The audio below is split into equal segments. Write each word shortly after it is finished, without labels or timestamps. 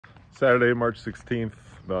Saturday, March 16th,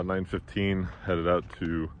 about 9:15, headed out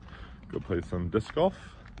to go play some disc golf,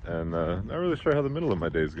 and not really sure how the middle of my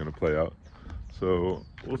day is going to play out, so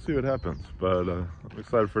we'll see what happens. But I'm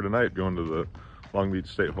excited for tonight, going to the Long Beach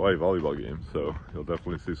State Hawaii volleyball game, so you'll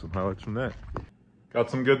definitely see some highlights from that. Got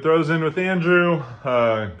some good throws in with Andrew,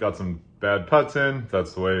 got some bad putts in.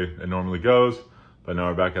 That's the way it normally goes. But now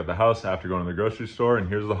we're back at the house after going to the grocery store, and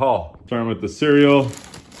here's the haul. Starting with the cereal,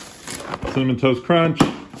 Cinnamon Toast Crunch,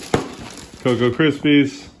 Cocoa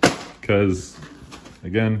Krispies, because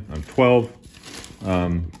again, I'm 12.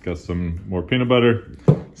 Got some more peanut butter,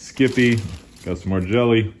 Skippy, got some more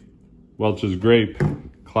jelly, Welch's Grape,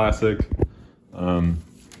 classic.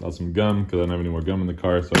 Got some gum, because I don't have any more gum in the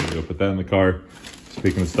car, so I'm gonna go put that in the car.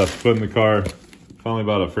 Speaking of stuff to put in the car, finally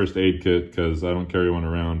bought a first aid kit, because I don't carry one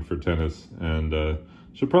around for tennis, and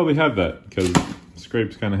should probably have that, because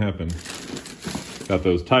scrapes kind of happen. Got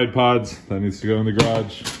those Tide Pods, that needs to go in the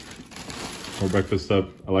garage. More breakfast stuff.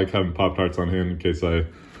 I like having Pop-Tarts on hand in case I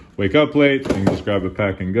wake up late. I can just grab a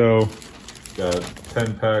pack and go. Got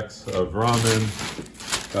 10 packs of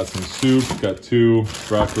ramen. Got some soup. Got 2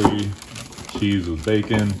 broccoli, cheese with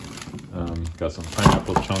bacon. Got some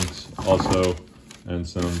pineapple chunks also, and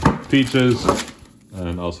some peaches.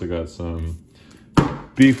 And also got some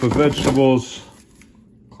beef with vegetables,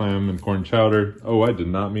 clam and corn chowder. Oh, I did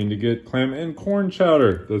not mean to get clam and corn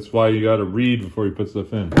chowder. That's why you gotta read before you put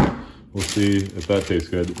stuff in. We'll see if that tastes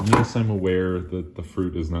good. And yes, I'm aware that the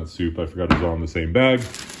fruit is not soup. I forgot it was all in the same bag.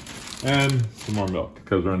 And some more milk,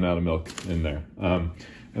 because we're running out of milk in there. And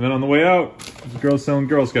then on the way out, the girls selling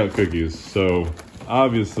Girl Scout cookies. So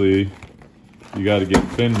obviously, you gotta get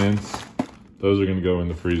Thin Mints. Those are gonna go in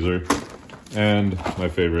the freezer. And my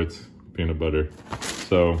favorites, peanut butter.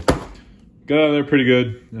 So got out of there pretty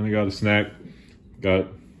good. And I got a snack, got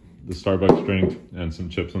the Starbucks drink, and some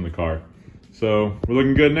chips in the car. So we're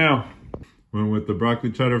looking good now. Went with the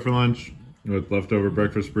broccoli cheddar for lunch, with leftover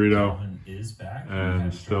breakfast burrito,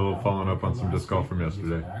 and still following up on some disc golf from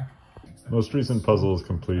yesterday. Most recent puzzle is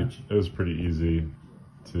complete. It was pretty easy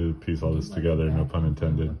to piece all this together, no pun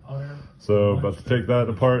intended. So about to take that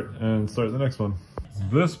apart and start the next one.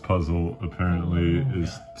 This puzzle apparently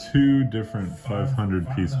is 2 different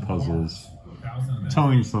 500-piece puzzles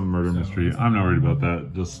telling some murder mystery. I'm not worried about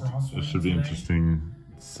that. Just it should be interesting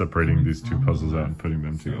separating these 2 puzzles out and putting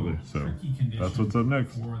them together. So that's what's up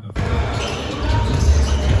next.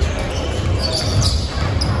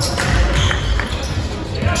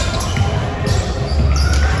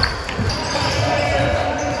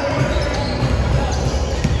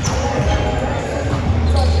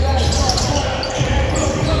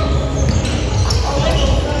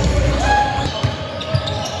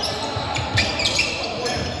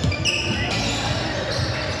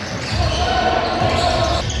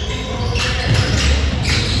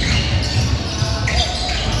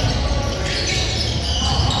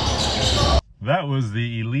 That was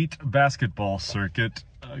the elite basketball circuit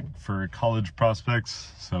for college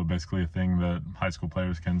prospects. So basically a thing that high school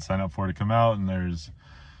players can sign up for to come out, and there's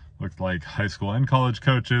looked like high school and college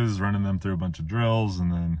coaches running them through a bunch of drills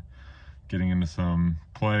and then getting into some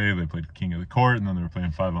play. They played King of the Court, and then they were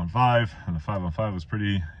playing 5-on-5, and the 5-on-5 was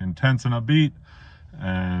pretty intense and upbeat.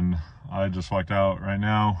 And I just walked out right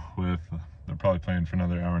now with, they're probably playing for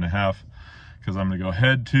another hour and a half, because I'm gonna go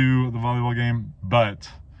head to the volleyball game. But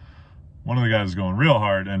one of the guys was going real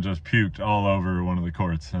hard and just puked all over one of the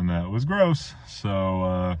courts, and that was gross.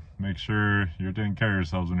 So make sure you're taking care of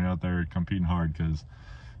yourselves when you're out there competing hard, because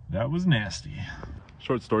that was nasty.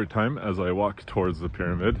 Short story time as I walk towards the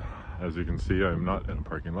pyramid. As you can see, I'm not in a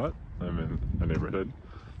parking lot. I'm in a neighborhood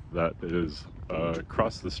that is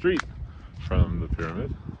across the street from the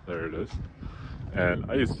pyramid. There it is. And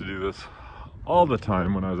I used to do this all the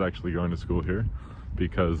time when I was actually going to school here,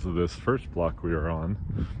 because this first block we are on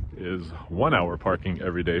is 1 hour parking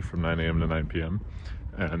every day from 9 a.m. to 9 p.m.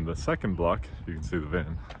 And the second block, you can see the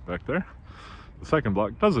van back there, the second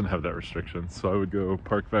block doesn't have that restriction. So I would go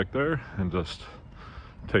park back there and just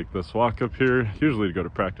take this walk up here, usually to go to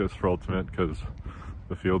practice for ultimate, because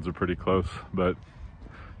the fields are pretty close. But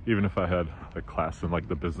even if I had a class in like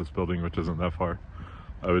the business building, which isn't that far,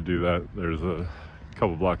 I would do that. There's a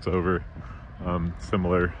couple blocks over,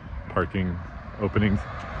 similar parking openings.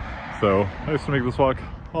 So I used to make this walk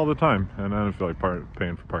all the time, and I don't feel like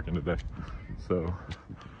paying for parking today. So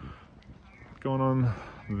going on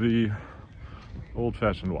the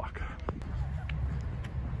old-fashioned walk.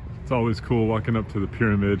 It's always cool walking up to the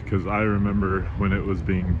pyramid, because I remember when it was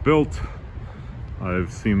being built.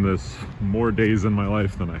 I've seen this more days in my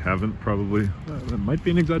life than I haven't, probably. That might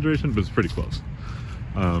be an exaggeration, but it's pretty close.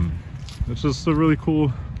 It's just a really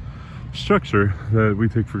cool structure that we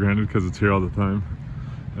take for granted because it's here all the time.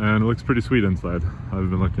 And it looks pretty sweet inside. I've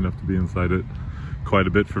been lucky enough to be inside it quite a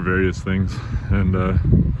bit for various things. And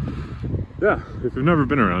yeah, if you've never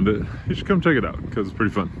been around it, you should come check it out because it's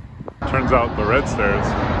pretty fun. Turns out the red stairs,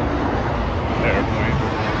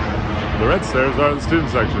 the red stairs are the student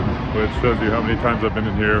section, which shows you how many times I've been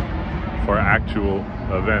in here for actual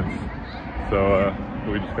events. So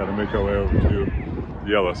we just got to make our way over to the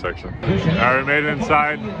yellow section. All right, we made it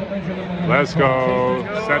inside. Let's go,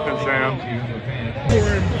 Seth and Sam.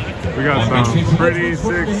 We got some pretty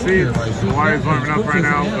sick seats. Hawaii's warming up right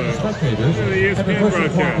now, but the ESPN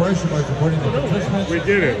broadcast. We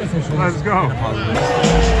did it. Let's go.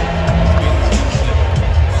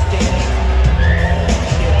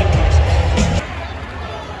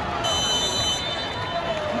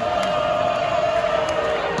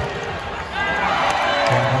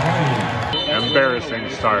 Embarrassing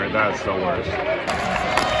start. That's the worst.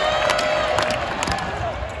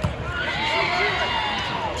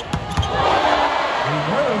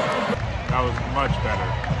 That was much better.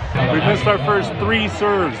 We missed our first 3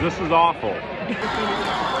 serves. This is awful.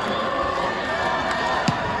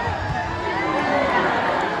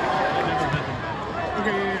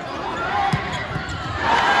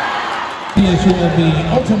 He is in the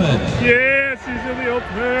ultimate. Yes, he's in the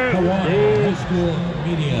ultimate. Hawaii High School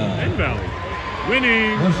Media. And Valley.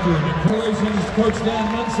 Winning. Western. Congratulations, Coach Dan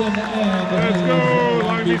Munson and let's go.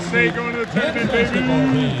 Long Beach State going to the tournament, baby.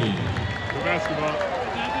 The basketball.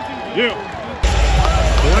 Yeah.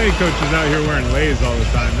 Hawaii coaches out here wearing lays all the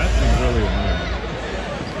time. That seems really annoying.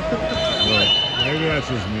 Well, maybe that's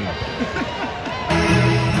just me.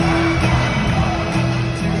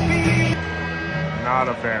 Not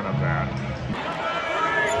a fan of that.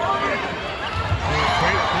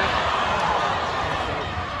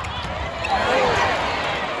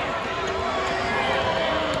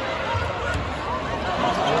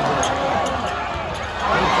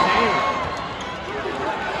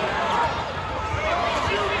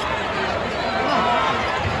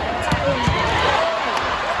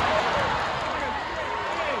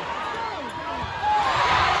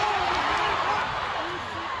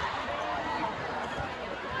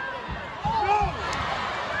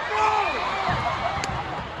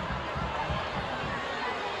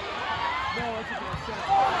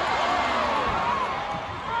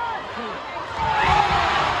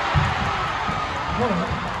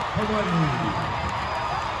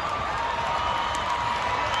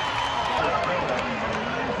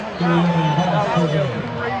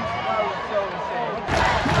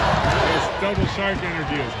 This double shark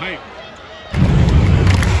energy is hype.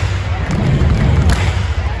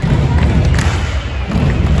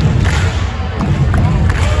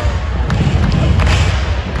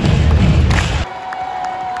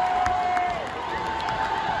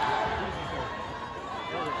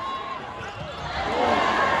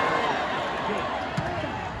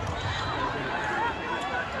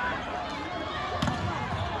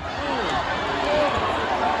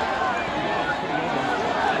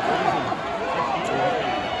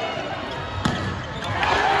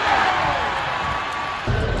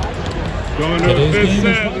 Going to the 5th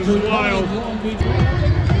set, this is wild.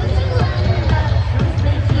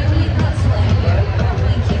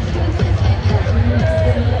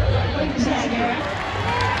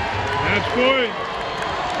 Match point.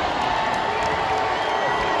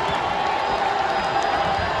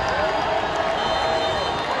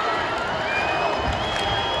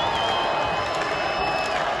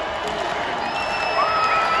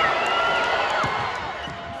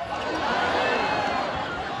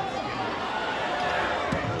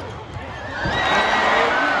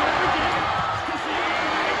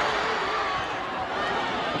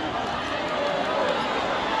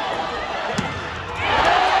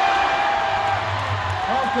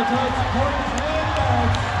 The touch, point and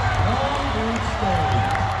match, Long Beach State.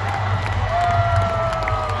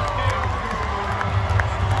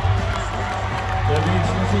 The Beach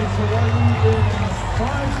concedes Hawaii in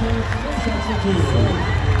 5 sets, 2 sets to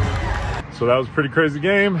 2. So that was a pretty crazy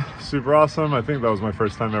game, super awesome. I think that was my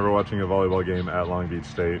first time ever watching a volleyball game at Long Beach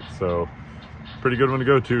State. So pretty good one to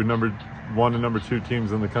go to. Number 1 and number 2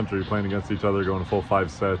 teams in the country playing against each other, going a full 5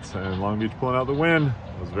 sets, and Long Beach pulling out the win.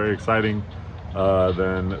 It was very exciting.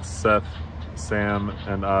 Then Seth, Sam,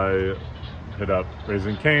 and I hit up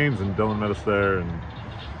Raising Cane's, and Dylan met us there and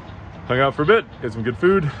hung out for a bit, ate some good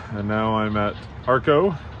food, and now I'm at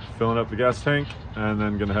Arco filling up the gas tank, and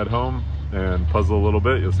then gonna head home and puzzle a little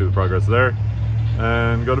bit. You'll see the progress there,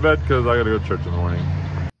 and go to bed because I gotta go to church in the morning.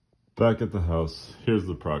 Back at the house, here's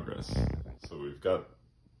the progress. So we've got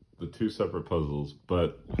the 2 separate puzzles,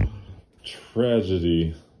 but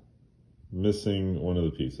tragedy missing one of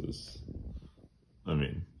the pieces. I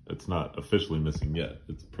mean, it's not officially missing yet.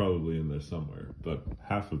 It's probably in there somewhere, but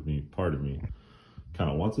half of me, part of me, kind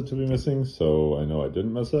of wants it to be missing, so I know I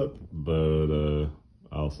didn't mess up, but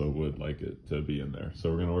I also would like it to be in there. So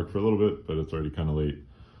we're gonna work for a little bit, but it's already kind of late,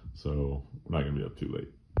 so I'm not gonna be up too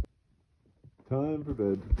late. Time for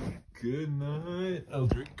bed. Good night,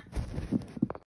 Eldrick.